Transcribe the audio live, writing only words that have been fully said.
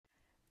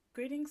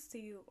Greetings to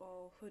you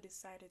all who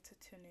decided to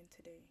tune in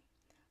today.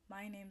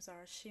 My names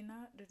are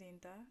Shina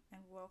Rurinda,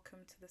 and welcome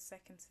to the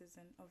second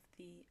season of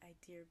The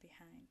Idea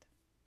Behind.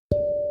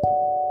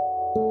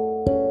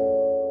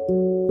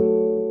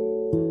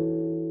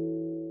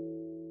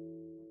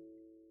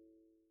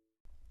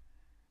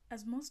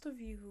 As most of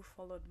you who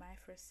followed my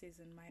first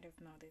season might have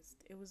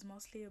noticed, it was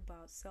mostly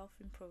about self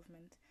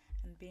improvement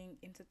and being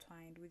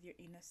intertwined with your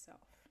inner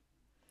self.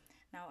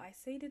 Now, I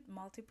said it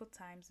multiple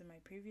times in my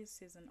previous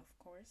season, of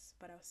course,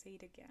 but I'll say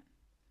it again.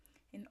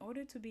 In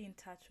order to be in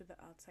touch with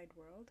the outside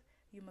world,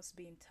 you must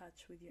be in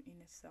touch with your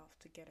inner self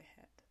to get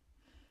ahead.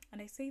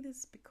 And I say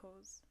this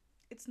because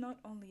it's not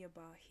only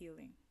about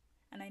healing.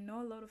 And I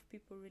know a lot of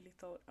people really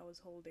thought I was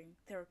holding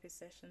therapy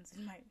sessions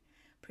in my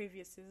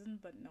previous season,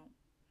 but no.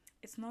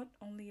 It's not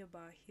only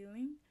about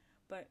healing,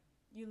 but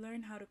you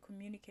learn how to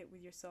communicate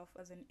with yourself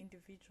as an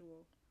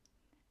individual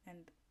and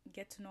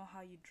get to know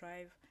how you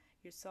drive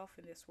yourself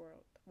in this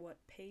world. What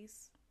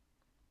pace,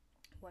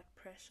 what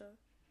pressure,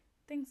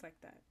 things like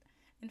that.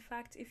 In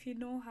fact, if you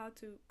know how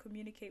to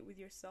communicate with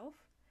yourself,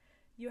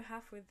 you're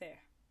halfway there.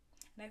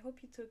 And I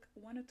hope you took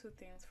one or two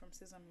things from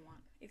season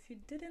one. If you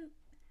didn't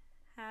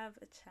have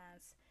a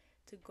chance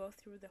to go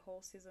through the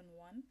whole season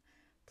one,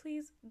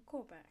 please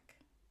go back.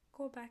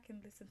 Go back and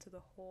listen to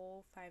the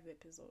whole 5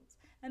 episodes.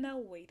 And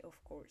I'll wait,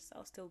 of course.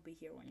 I'll still be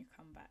here when you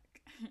come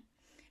back.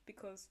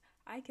 Because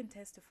I can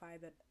testify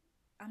that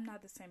I'm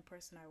not the same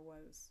person I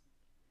was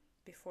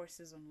before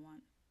season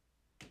one.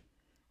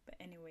 But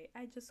anyway,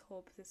 I just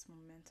hope this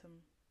momentum,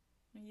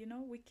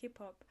 we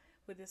keep up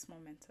with this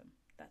momentum.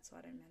 That's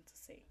what I meant to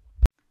say.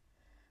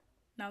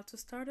 Now, to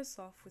start us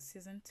off with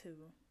season 2,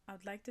 I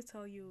would like to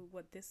tell you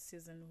what this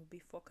season will be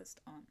focused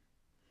on.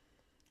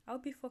 I'll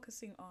be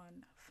focusing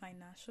on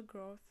financial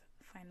growth,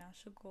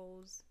 financial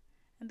goals,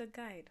 and a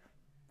guide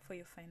for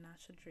your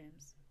financial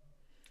dreams.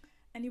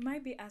 And you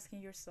might be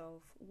asking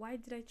yourself, why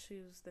did I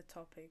choose the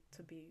topic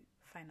to be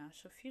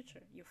financial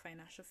future, your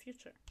financial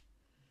future?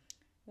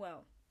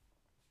 Well,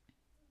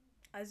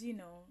 as you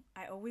know,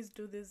 I always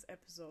do these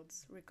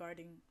episodes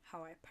regarding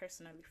how I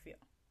personally feel,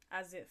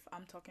 as if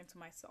I'm talking to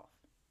myself.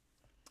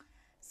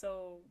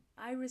 So,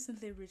 I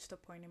recently reached a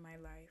point in my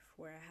life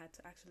where I had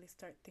to actually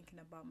start thinking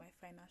about my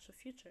financial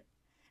future.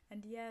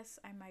 And yes,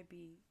 I might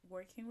be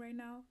working right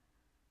now,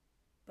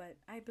 but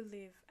I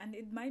believe, and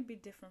it might be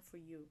different for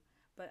you,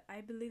 but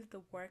I believe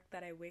the work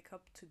that I wake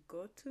up to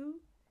go to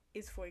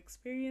is for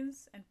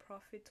experience and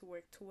profit to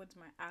work towards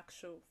my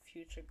actual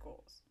future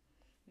goals.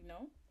 You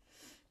know?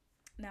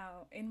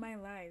 Now, in my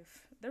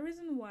life, the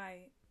reason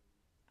why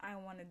I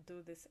want to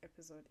do this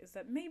episode is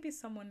that maybe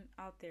someone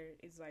out there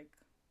is like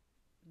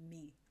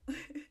me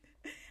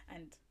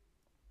and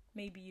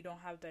maybe you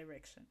don't have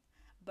direction.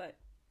 But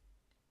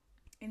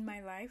in my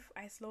life,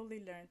 I slowly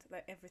learned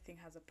that everything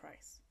has a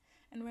price.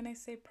 And when I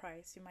say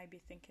price, you might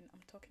be thinking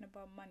I'm talking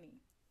about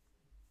money.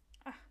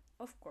 Ah,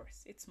 of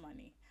course, it's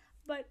money.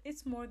 But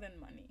it's more than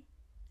money.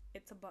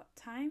 It's about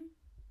time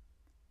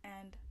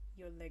and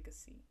your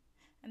legacy.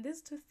 And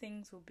these two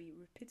things will be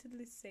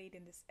repeatedly said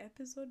in this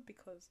episode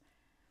because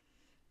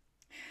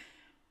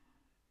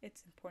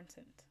it's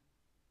important.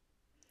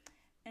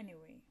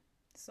 Anyway,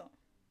 so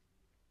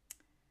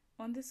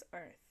on this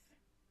earth,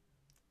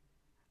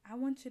 I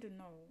want you to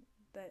know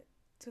that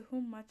to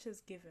whom much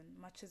is given,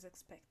 much is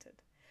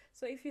expected.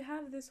 So if you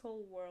have this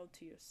whole world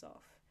to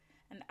yourself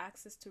and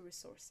access to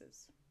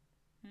resources,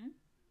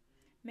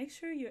 make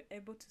sure you're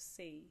able to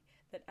say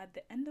that at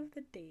the end of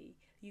the day,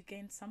 you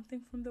gain something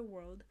from the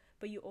world,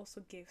 but you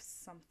also give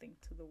something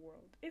to the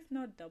world, if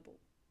not double.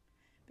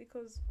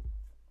 Because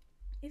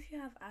if you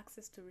have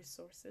access to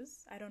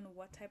resources, I don't know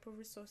what type of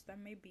resource that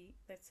may be,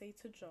 let's say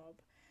it's a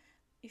job.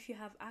 If you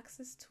have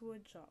access to a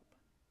job,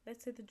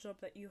 let's say the job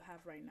that you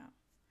have right now,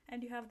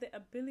 and you have the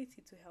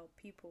ability to help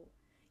people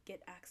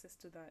get access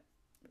to that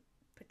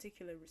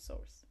particular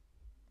resource,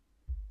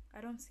 I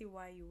don't see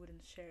why you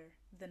wouldn't share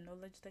the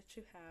knowledge that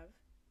you have,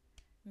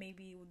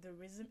 maybe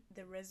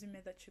the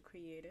resume that you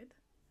created,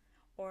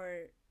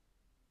 or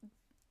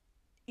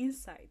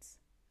insights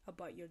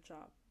about your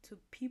job to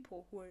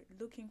people who are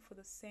looking for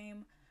the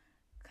same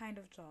kind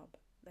of job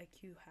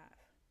like you have.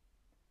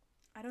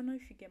 I don't know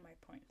if you get my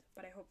point,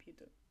 but I hope you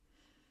do.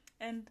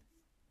 And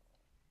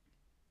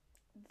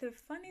the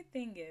funny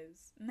thing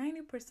is,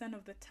 90%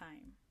 of the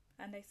time,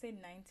 and I say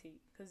 90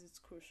 because it's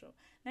crucial,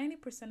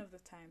 90% of the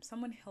time,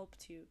 someone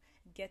helped you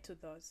get to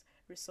those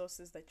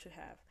resources that you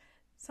have.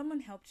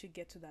 Someone helped you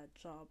get to that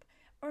job,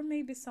 or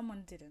maybe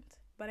someone didn't,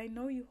 but I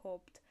know you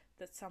hoped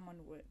that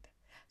someone would.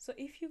 So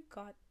if you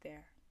got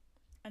there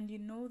and you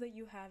know that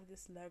you have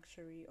this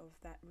luxury of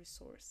that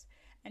resource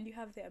and you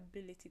have the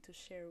ability to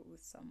share it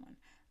with someone,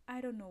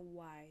 I don't know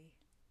why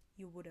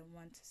you wouldn't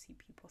want to see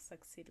people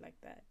succeed like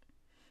that.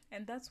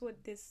 And that's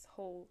what this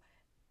whole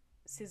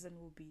season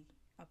will be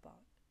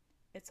about.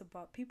 It's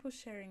about people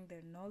sharing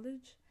their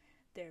knowledge,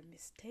 their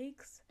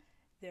mistakes,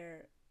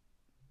 their,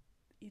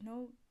 you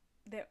know,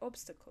 their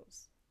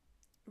obstacles,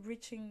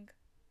 reaching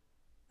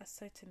a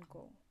certain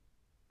goal,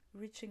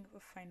 reaching a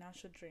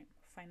financial dream,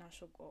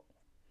 financial goal.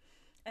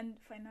 And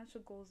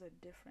financial goals are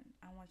different.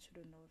 I want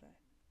you to know that.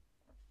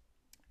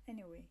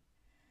 Anyway,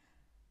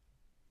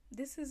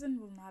 this season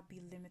will not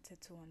be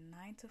limited to a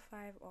 9 to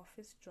 5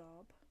 office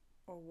job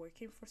or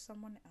working for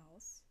someone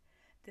else.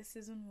 This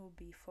season will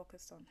be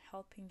focused on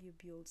helping you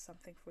build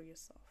something for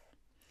yourself.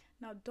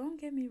 Now, don't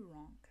get me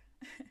wrong.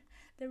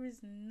 There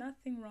is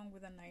nothing wrong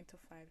with a 9 to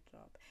 5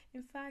 job.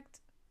 In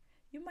fact,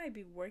 you might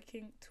be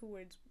working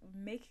towards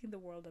making the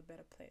world a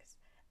better place.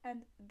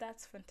 And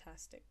that's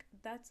fantastic.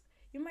 That's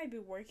You might be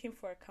working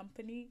for a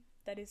company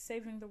that is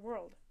saving the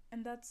world.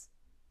 And that's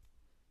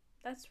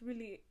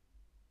really,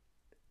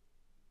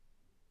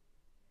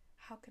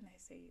 how can I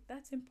say it?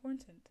 That's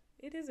important.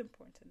 It is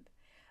important.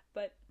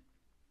 But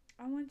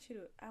I want you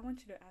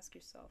to ask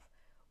yourself,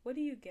 what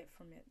do you get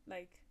from it?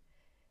 Like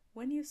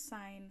when you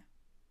sign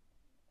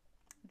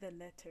the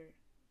letter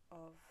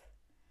of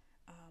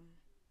um,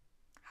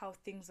 how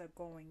things are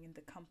going in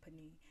the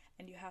company,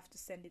 and you have to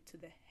send it to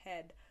the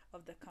head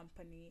of the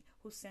company,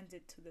 who sends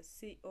it to the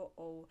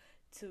COO,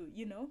 to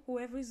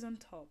whoever is on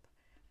top.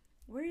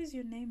 Where is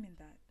your name in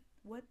that?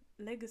 What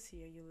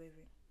legacy are you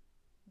living?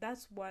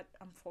 That's what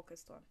I'm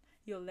focused on.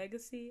 Your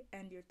legacy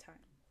and your time.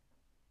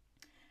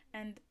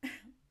 And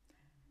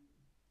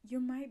you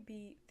might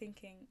be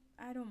thinking,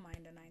 I don't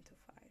mind a 9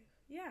 to 5.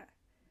 Yeah,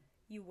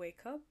 you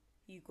wake up,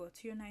 you go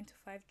to your 9 to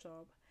 5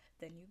 job,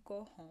 then you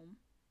go home,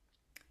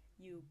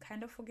 you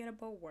kind of forget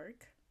about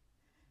work.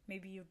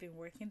 Maybe you've been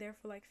working there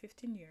for like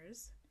 15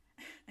 years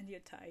and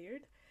you're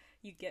tired.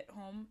 You get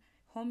home,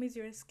 home is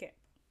your escape.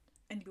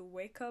 And you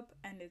wake up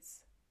and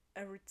it's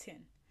a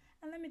routine.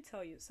 And let me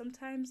tell you,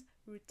 sometimes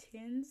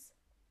routines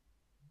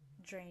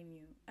drain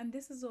you. And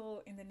this is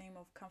all in the name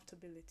of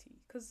comfortability,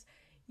 because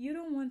you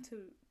don't want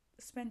to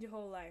spend your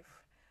whole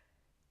life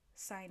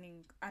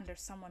signing under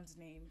someone's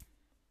name.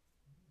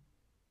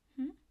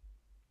 Hmm?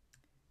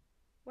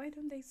 Why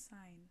don't they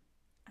sign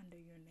under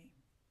your name?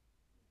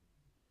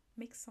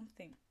 Make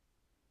something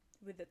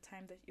with the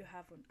time that you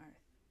have on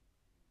earth.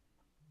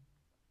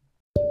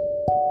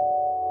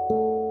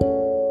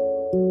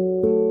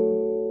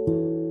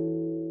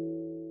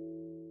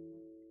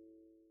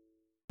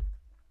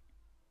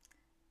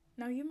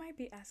 Now, you might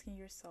be asking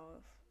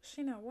yourself,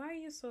 Sheena, why are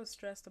you so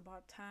stressed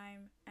about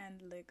time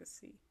and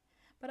legacy?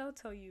 But I'll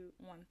tell you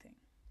one thing.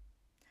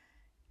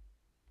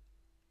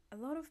 A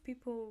lot of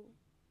people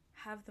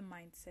have the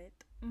mindset,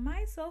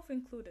 myself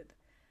included,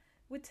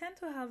 we tend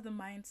to have the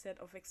mindset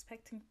of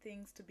expecting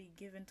things to be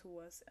given to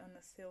us on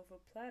a silver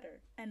platter.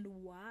 And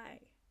why?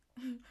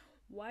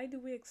 Why do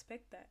we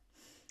expect that?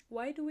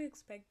 Why do we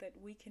expect that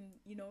we can,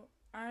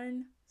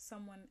 earn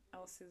someone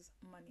else's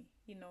money?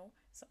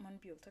 Someone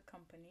built a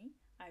company,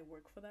 I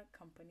work for that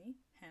company,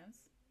 hence,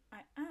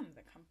 I am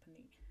the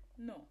company.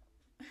 No.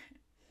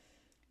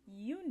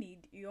 You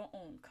need your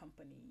own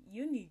company.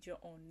 You need your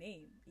own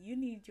name. You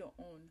need your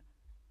own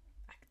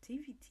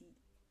activity.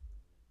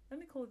 Let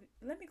me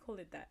call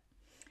it that.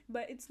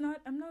 But it's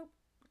not, I'm not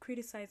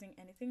criticizing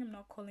anything. I'm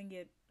not calling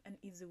it an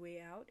easy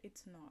way out.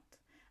 It's not.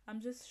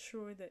 I'm just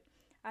sure that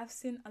I've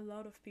seen a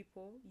lot of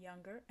people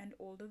younger and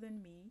older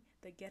than me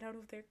that get out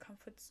of their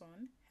comfort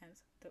zone,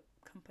 hence the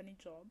company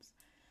jobs,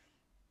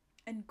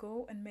 and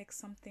go and make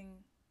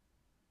something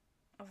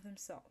of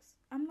themselves.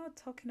 I'm not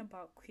talking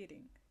about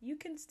quitting. You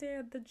can stay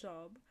at the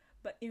job,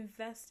 but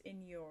invest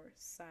in your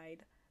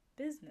side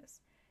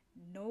business.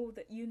 Know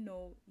that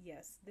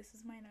yes, this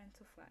is my 9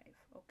 to 5.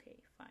 Okay,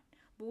 fine.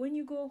 But when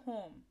you go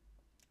home,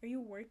 are you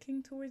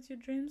working towards your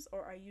dreams,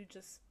 or are you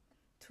just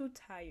too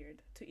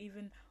tired to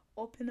even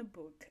open a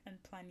book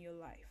and plan your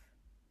life?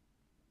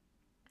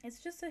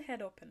 It's just a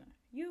head opener.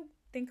 You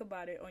think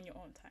about it on your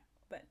own time.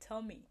 But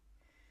tell me,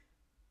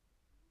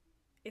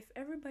 if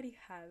everybody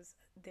has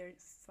their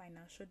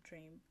financial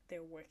dream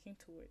they're working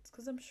towards,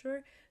 because I'm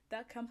sure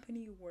that company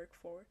you work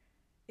for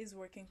is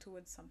working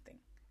towards something,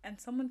 and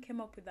someone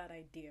came up with that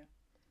idea.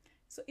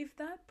 So if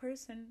that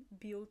person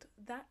built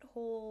that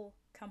whole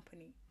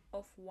company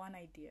of one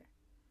idea,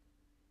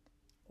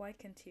 why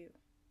can't you?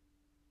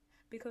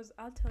 Because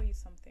I'll tell you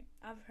something.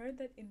 I've heard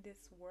that in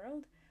this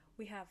world,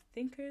 we have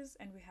thinkers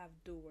and we have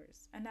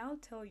doers. And I'll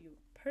tell you,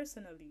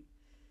 personally,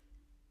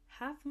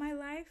 half my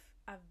life,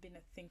 I've been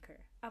a thinker.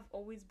 I've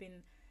always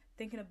been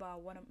thinking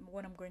about what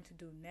I'm going to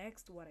do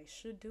next, what I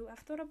should do. I've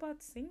thought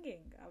about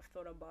singing. I've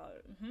thought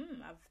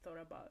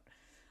about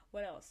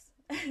what else?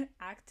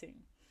 Acting.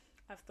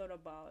 I've thought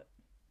about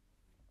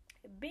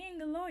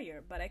being a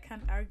lawyer, but I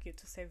can't argue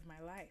to save my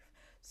life.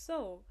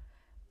 So,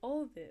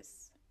 all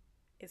this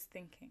is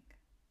thinking.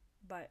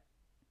 But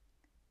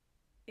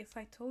if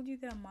I told you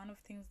the amount of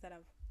things that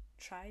I've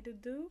tried to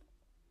do,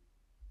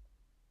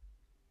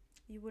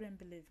 you wouldn't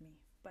believe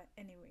me. But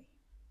anyway,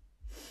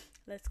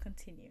 let's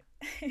continue.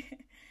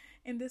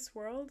 In this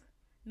world,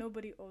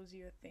 nobody owes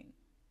you a thing.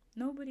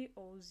 Nobody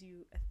owes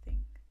you a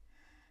thing.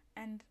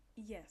 And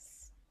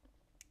yes,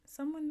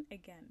 someone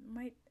again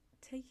might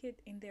take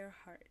it in their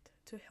heart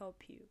to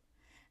help you,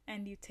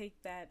 and you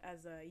take that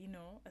as a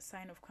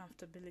sign of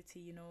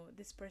comfortability.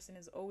 This person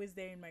is always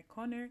there in my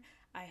corner.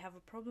 I have a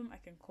problem, I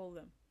can call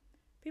them.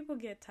 People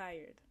get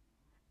tired,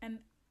 and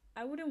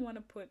I wouldn't want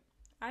to put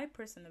I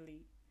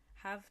personally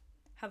have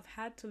have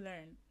had to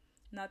learn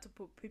not to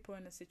put people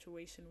in a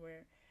situation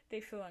where they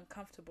feel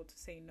uncomfortable to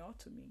say no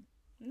to me.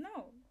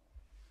 No.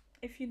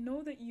 If you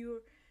know that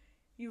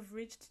you've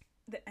reached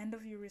the end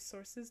of your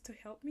resources to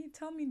help me,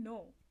 tell me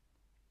no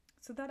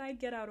so that I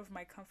get out of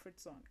my comfort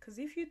zone. Because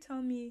if you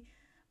tell me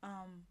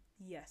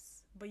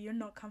yes, but you're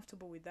not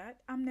comfortable with that,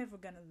 I'm never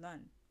gonna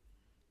learn.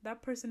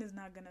 That person is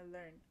not gonna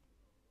learn.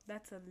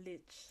 That's a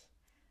lich.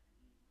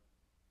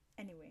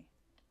 Anyway,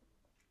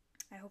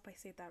 I hope I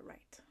say that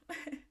right.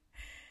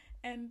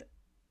 And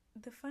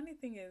the funny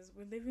thing is,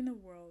 we live in a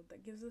world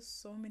that gives us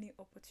so many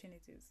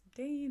opportunities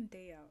day in,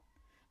 day out.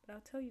 But I'll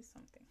tell you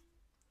something.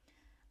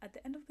 At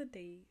the end of the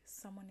day,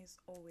 someone is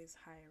always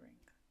hiring.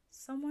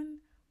 Someone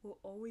will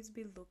always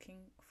be looking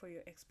for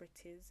your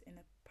expertise in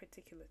a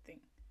particular thing.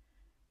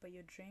 But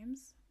your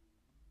dreams,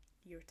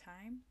 your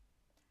time,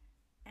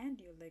 and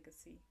your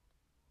legacy,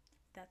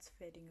 that's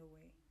fading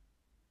away.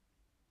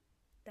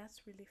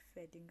 That's really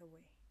fading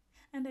away.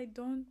 And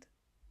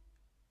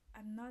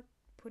I'm not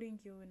putting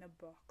you in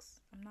a box.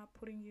 I'm not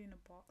putting you in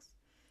a box.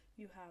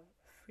 You have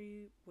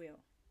free will.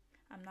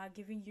 I'm not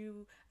giving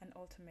you an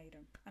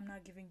ultimatum. I'm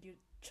not giving you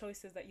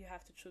choices that you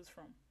have to choose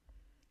from.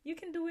 You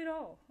can do it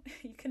all.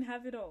 You can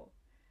have it all.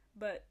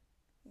 But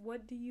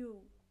what do you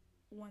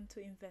want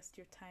to invest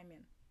your time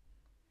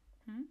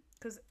in?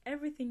 Because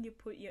everything you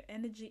put your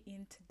energy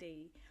in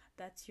today,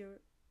 that's your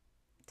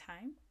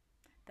time,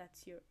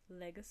 that's your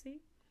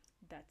legacy,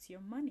 that's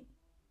your money,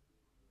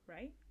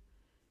 right?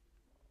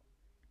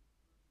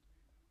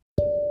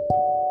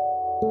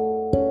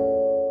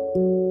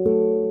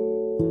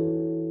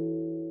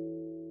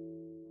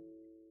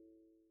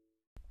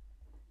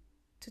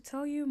 To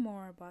tell you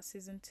more about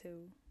season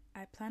 2,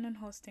 I plan on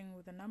hosting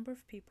with a number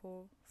of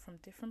people from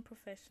different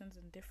professions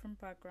and different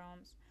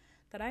backgrounds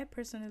that I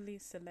personally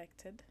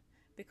selected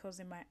because,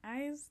 in my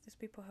eyes, these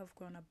people have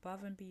gone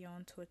above and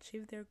beyond to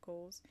achieve their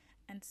goals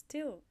and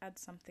still add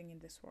something in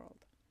this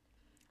world.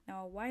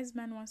 Now, a wise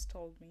man once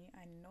told me,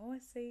 I know I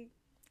say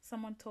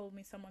someone told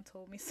me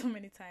so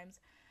many times,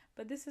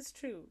 but this is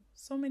true.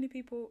 So many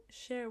people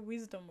share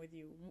wisdom with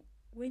you.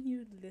 When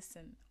you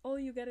listen, all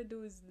you gotta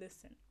do is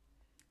listen.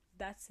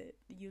 That's it.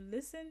 You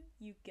listen,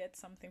 you get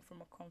something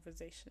from a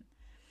conversation,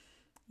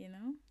 you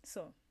know?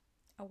 So,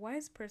 a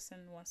wise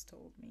person once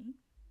told me,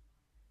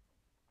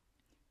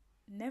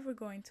 never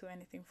go into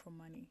anything for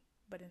money,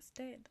 but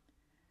instead,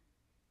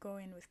 go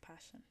in with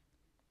passion.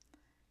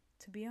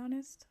 To be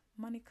honest,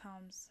 money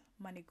comes,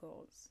 money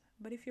goes.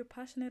 But if you're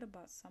passionate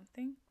about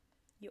something,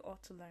 you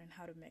ought to learn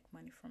how to make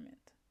money from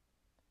it.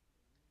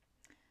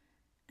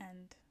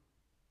 And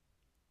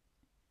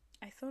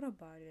I thought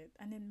about it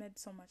and it made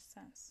so much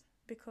sense.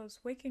 Because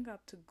waking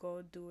up to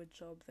go do a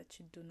job that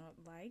you do not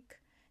like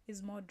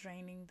is more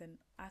draining than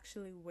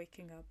actually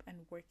waking up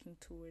and working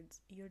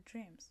towards your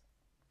dreams.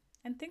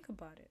 And think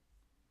about it.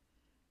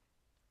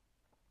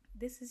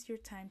 This is your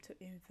time to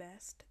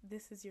invest.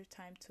 This is your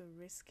time to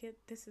risk it.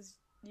 This is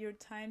your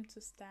time to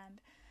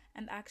stand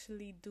and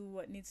actually do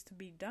what needs to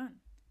be done.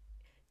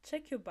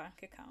 Check your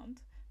bank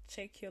account,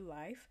 check your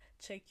life,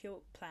 check your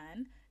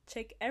plan,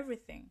 check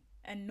everything,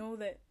 and know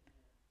that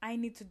I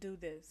need to do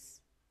this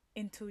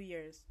in 2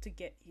 years to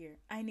get here.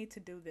 I need to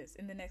do this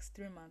in the next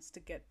 3 months to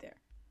get there.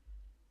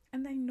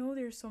 And I know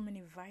there's so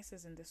many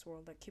vices in this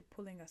world that keep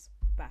pulling us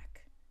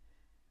back.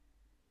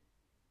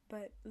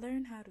 But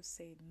learn how to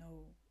say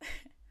no.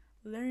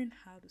 Learn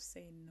how to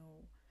say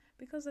no.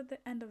 Because at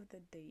the end of the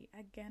day,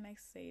 again, I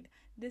said,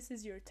 this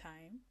is your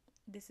time.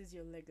 This is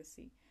your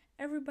legacy.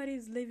 Everybody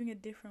is living a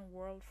different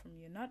world from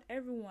you. Not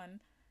everyone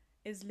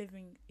is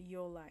living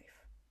your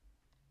life.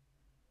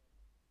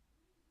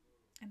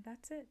 And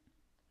that's it.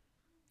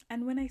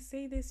 And when I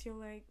say this, you're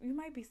like, you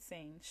might be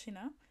saying,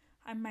 Shina,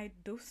 I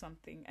might do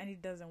something and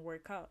it doesn't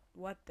work out.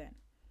 What then?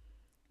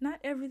 Not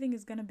everything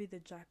is going to be the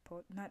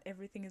jackpot. Not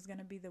everything is going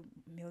to be the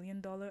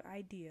 $1,000,000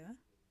 idea.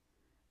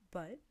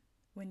 But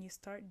when you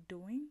start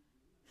doing,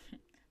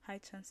 high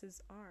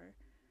chances are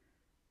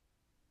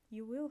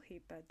you will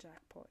hit that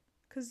jackpot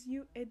because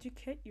you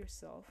educate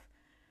yourself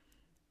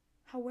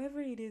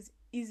however it is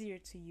easier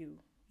to you,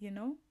 you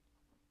know?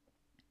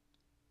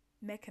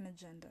 Make an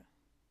agenda.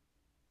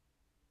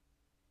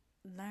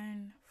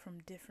 Learn from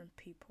different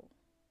people.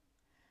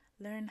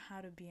 Learn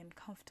how to be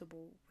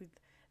uncomfortable with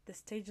the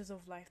stages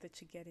of life that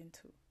you get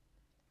into,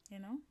 you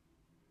know?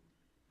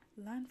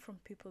 Learn from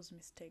people's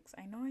mistakes.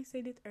 I know I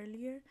said it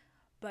earlier,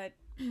 but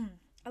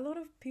a lot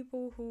of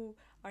people who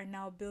are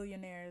now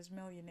billionaires,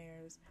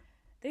 millionaires,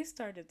 they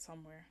started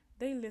somewhere.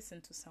 They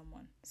listened to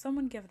someone.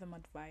 Someone gave them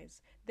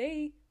advice.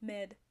 They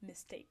made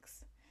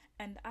mistakes.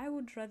 And I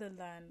would rather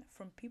learn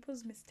from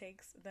people's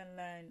mistakes than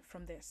learn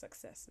from their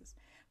successes.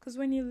 Because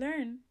when you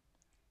learn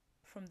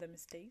from the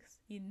mistakes,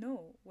 you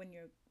know when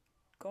you're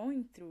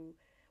going through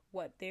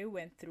what they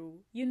went through,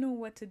 you know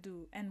what to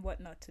do and what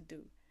not to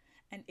do.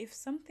 And if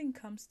something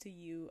comes to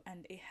you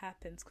and it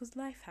happens, because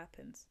life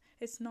happens,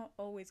 it's not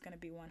always going to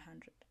be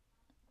 100.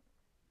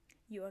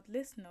 You at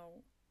least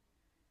know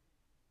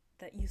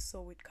that you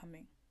saw it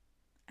coming.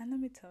 And let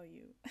me tell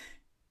you,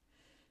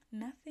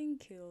 Nothing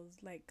kills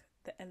like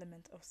the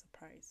element of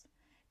surprise.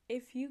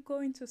 If you go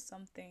into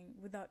something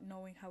without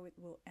knowing how it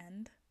will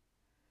end,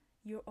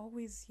 you're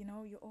always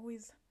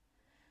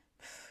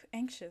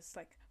anxious,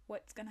 like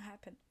what's gonna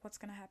happen, what's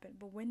gonna happen.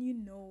 But when you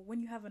know,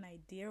 when you have an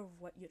idea of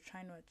what you're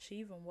trying to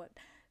achieve and what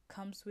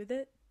comes with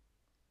it,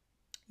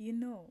 you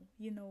know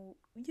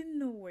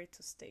where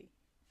to stay.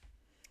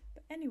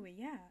 But anyway,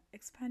 yeah,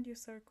 expand your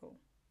circle.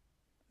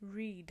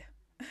 Read.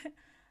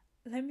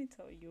 Let me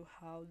tell you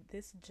how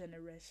this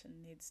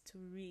generation needs to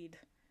read.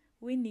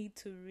 We need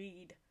to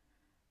read.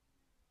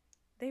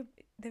 they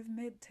they've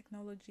made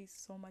technology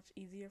so much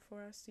easier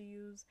for us to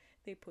use.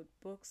 They put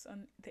books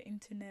on the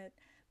internet,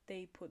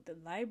 they put the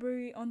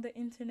library on the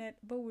internet,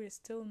 but we're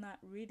still not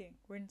reading.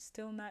 We're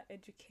still not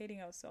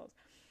educating ourselves.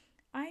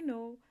 I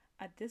know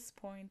at this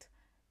point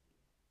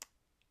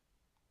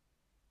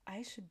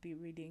I should be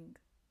reading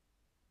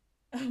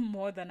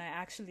more than I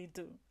actually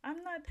do.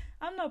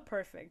 I'm not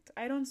perfect.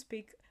 I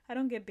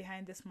don't get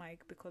behind this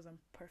mic because I'm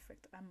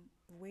perfect. I'm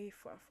way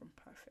far from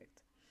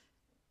perfect.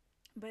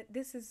 But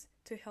this is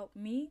to help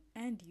me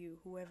and you,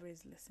 whoever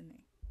is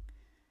listening.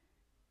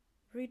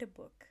 Read a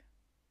book.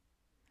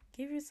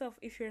 Give yourself,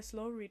 if you're a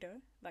slow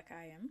reader, like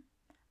I am,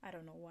 I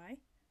don't know why,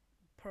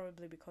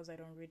 probably because I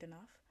don't read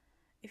enough.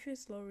 If you're a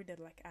slow reader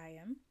like I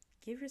am,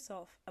 give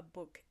yourself a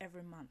book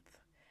every month.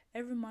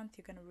 Every month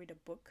you're going to read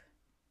a book.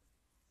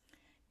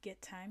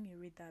 Get time, you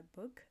read that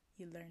book,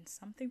 you learn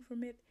something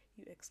from it,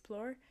 you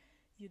explore,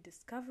 you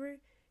discover,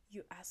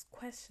 you ask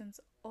questions.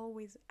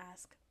 Always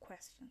ask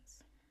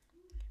questions.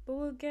 But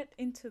we'll get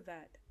into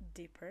that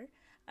deeper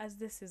as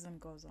the season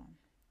goes on.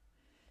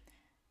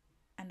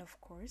 And of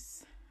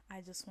course,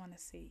 I just want to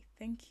say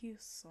thank you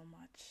so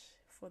much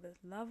for the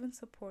love and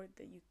support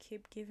that you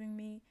keep giving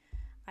me.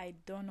 I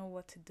don't know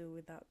what to do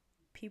without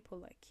people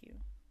like you.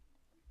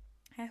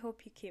 I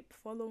hope you keep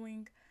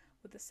following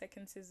with the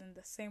second season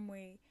the same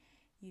way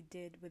you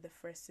did with the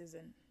first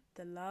season.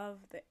 The love,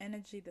 the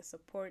energy, the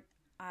support,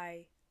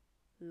 I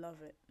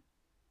love it.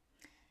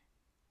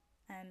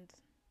 And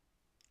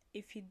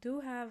if you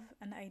do have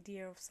an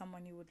idea of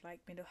someone you would like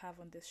me to have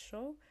on this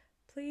show,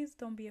 please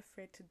don't be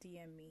afraid to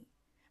DM me.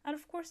 And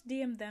of course,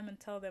 DM them and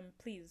tell them,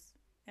 please,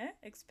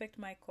 expect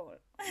my call.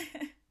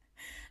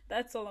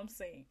 That's all I'm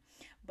saying.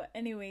 But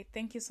anyway,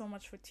 thank you so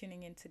much for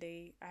tuning in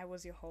today. I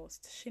was your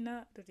host,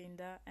 Shina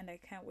Dorinda, and I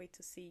can't wait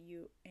to see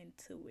you in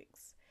 2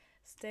 weeks.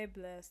 Stay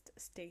blessed,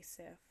 stay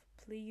safe.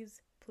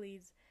 Please,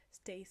 please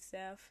stay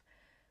safe.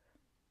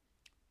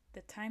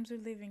 The times we're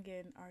living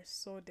in are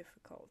so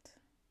difficult.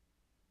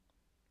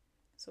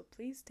 So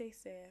please stay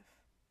safe.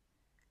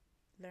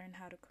 Learn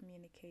how to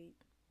communicate.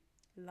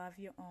 Love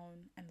your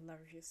own and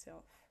love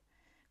yourself.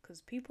 Because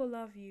people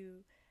love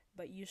you,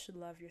 but you should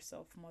love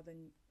yourself more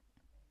than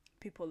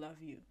people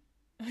love you.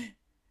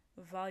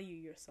 Value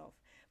yourself.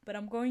 But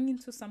I'm going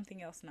into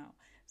something else now.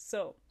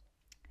 So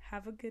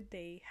have a good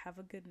day, have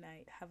a good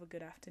night, have a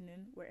good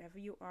afternoon, wherever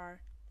you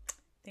are.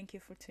 Thank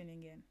you for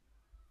tuning in.